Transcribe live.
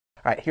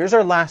All right, here's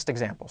our last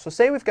example. So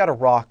say we've got a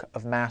rock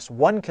of mass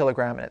 1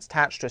 kilogram and it's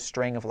attached to a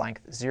string of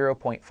length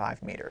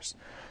 0.5 meters.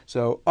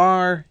 So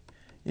R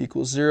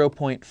equals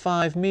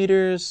 0.5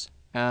 meters,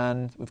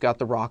 and we've got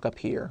the rock up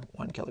here,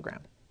 1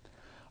 kilogram.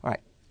 All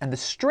right, and the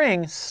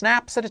string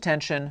snaps at a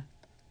tension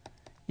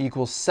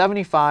equals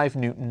 75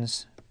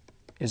 newtons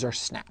is our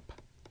snap.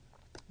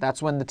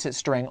 That's when the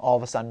string all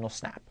of a sudden will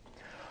snap.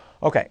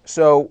 Okay,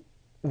 so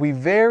we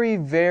very,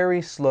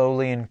 very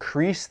slowly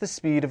increase the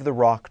speed of the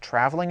rock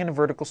traveling in a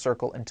vertical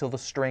circle until the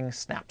string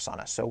snaps on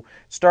us. So it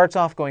starts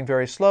off going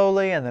very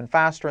slowly, and then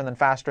faster, and then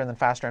faster, and then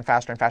faster, and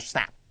faster, and faster,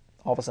 snap.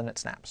 All of a sudden it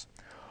snaps.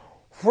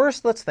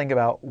 First, let's think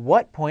about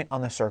what point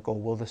on the circle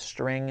will the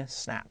string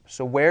snap.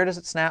 So where does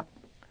it snap?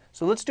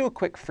 So let's do a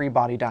quick free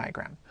body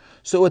diagram.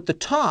 So at the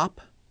top,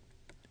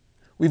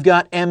 we've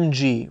got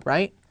mg,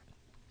 right?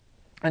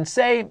 And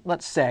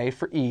let's say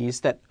for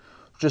ease, that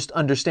just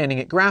understanding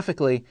it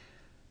graphically,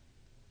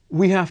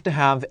 we have to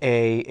have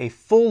a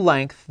full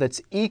length that's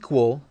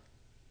equal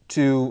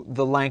to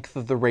the length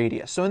of the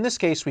radius. So in this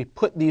case, we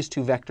put these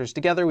two vectors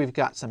together. We've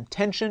got some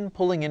tension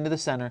pulling into the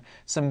center,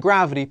 some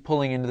gravity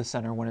pulling into the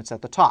center when it's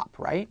at the top,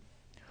 right?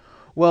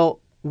 Well,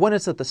 when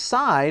it's at the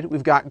side,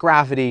 we've got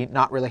gravity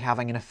not really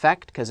having an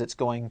effect because it's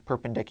going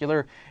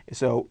perpendicular,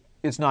 so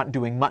it's not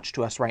doing much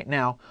to us right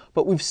now,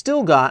 but we've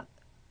still got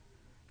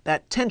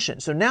that tension.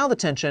 So now the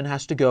tension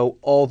has to go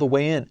all the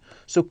way in.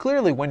 So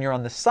clearly when you're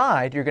on the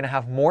side, you're going to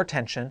have more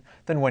tension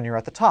than when you're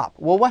at the top.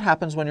 Well, what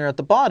happens when you're at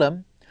the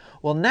bottom?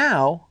 Well,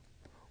 now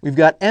we've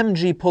got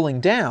mg pulling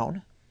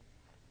down,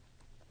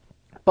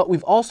 but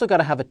we've also got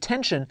to have a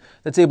tension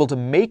that's able to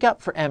make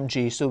up for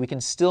mg so we can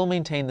still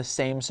maintain the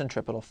same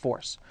centripetal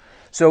force.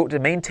 So to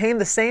maintain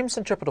the same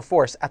centripetal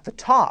force at the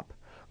top,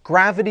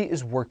 gravity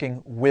is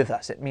working with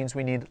us. It means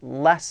we need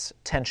less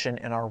tension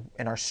in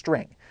our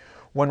string.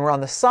 When we're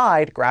on the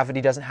side,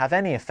 gravity doesn't have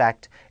any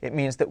effect. It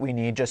means that we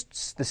need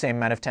just the same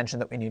amount of tension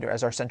that we need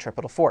as our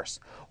centripetal force.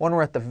 When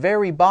we're at the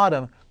very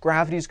bottom,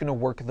 gravity is going to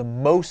work the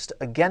most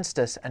against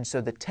us, and so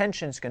the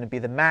tension is going to be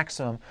the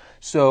maximum.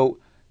 So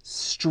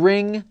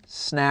string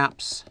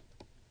snaps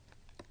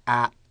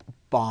at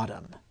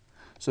bottom.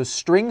 So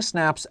string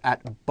snaps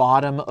at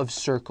bottom of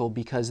circle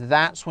because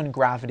that's when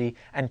gravity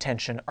and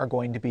tension are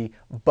going to be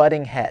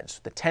butting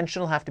heads. The tension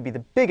will have to be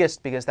the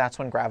biggest because that's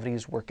when gravity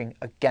is working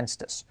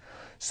against us.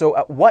 So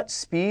at what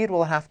speed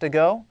will it have to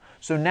go?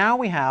 So now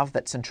we have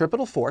that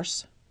centripetal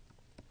force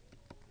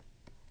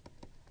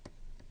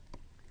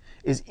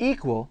is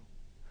equal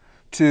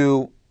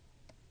to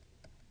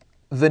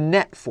the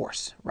net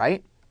force,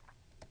 right?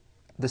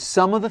 The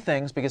sum of the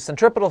things, because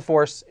centripetal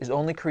force is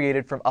only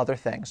created from other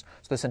things.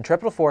 So the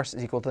centripetal force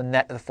is equal to the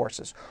net of the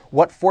forces.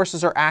 What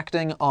forces are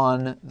acting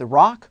on the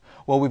rock?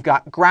 Well, we've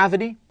got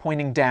gravity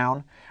pointing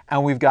down,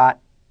 and we've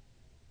got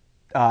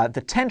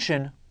the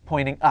tension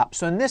pointing up.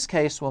 So in this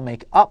case, we'll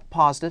make up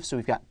positive. So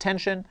we've got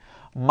tension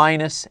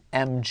minus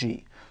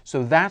mg.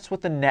 So that's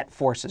what the net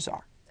forces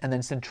are. And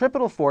then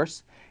centripetal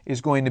force is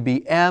going to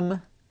be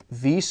mv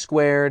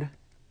squared,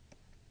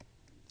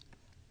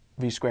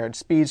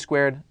 speed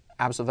squared,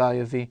 absolute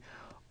value of v,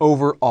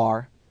 over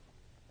r.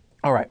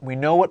 All right, we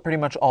know what pretty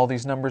much all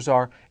these numbers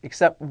are,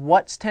 except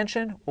what's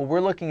tension? Well,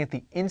 we're looking at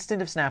the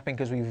instant of snapping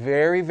because we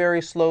very,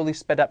 very slowly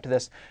sped up to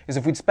this. Because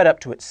if we'd sped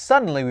up to it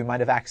suddenly, we might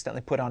have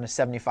accidentally put on a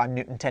 75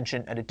 Newton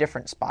tension at a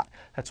different spot.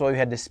 That's why we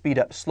had to speed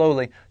up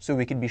slowly so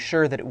we could be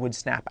sure that it would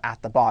snap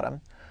at the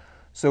bottom.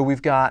 So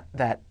we've got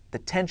that the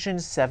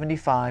tension's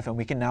 75, and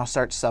we can now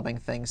start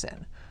subbing things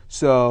in.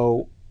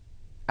 So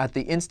at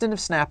the instant of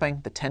snapping,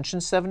 the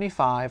tension's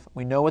 75.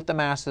 We know what the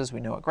mass is. We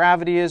know what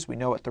gravity is. We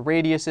know what the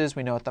radius is.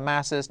 We know what the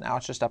mass is. Now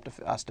it's just up to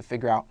us to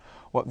figure out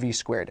what v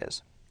squared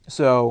is.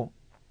 So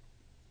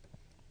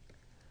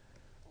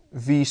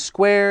v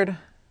squared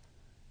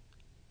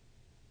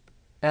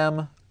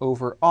m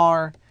over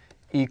r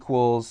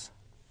equals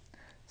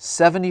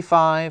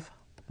 75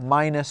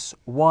 minus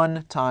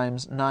 1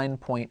 times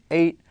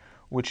 9.8,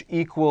 which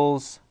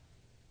equals,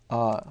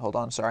 hold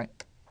on, sorry.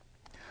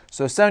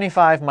 So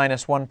 75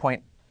 minus 1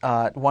 times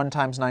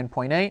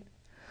 9.8.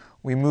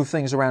 We move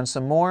things around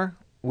some more.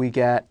 We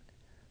get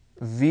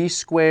v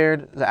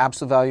squared, the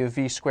absolute value of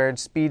v squared,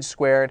 speed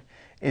squared,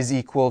 is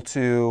equal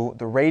to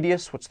the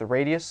radius. What's the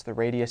radius? The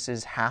radius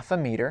is half a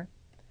meter.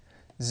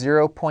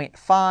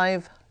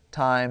 0.5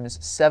 times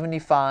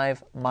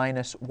 75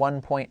 minus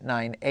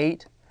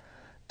 1.98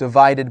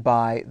 divided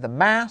by the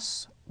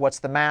mass. What's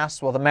the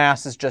mass? Well, the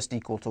mass is just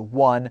equal to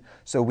 1,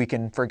 so we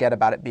can forget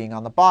about it being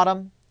on the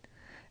bottom.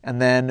 And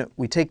then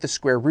we take the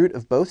square root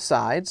of both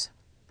sides.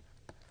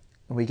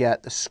 And we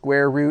get the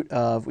square root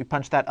of, we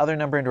punch that other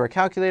number into our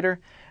calculator,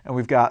 and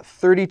we've got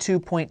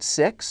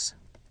 32.6.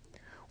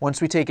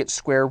 Once we take its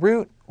square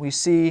root, we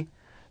see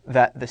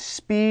that the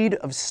speed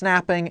of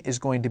snapping is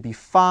going to be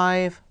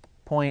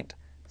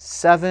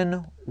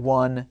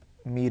 5.71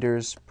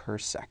 meters per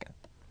second.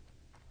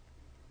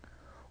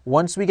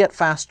 Once we get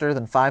faster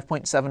than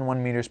 5.71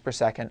 meters per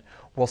second,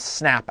 we'll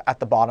snap at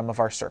the bottom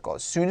of our circle.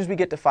 As soon as we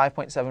get to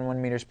 5.71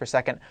 meters per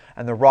second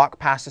and the rock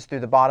passes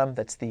through the bottom,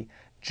 that's the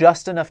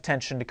just enough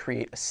tension to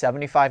create a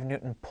 75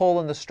 Newton pull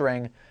in the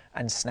string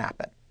and snap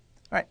it.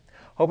 All right,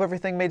 hope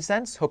everything made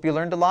sense. Hope you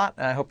learned a lot,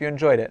 and I hope you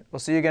enjoyed it. We'll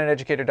see you again at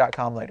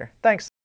Educator.com later. Thanks.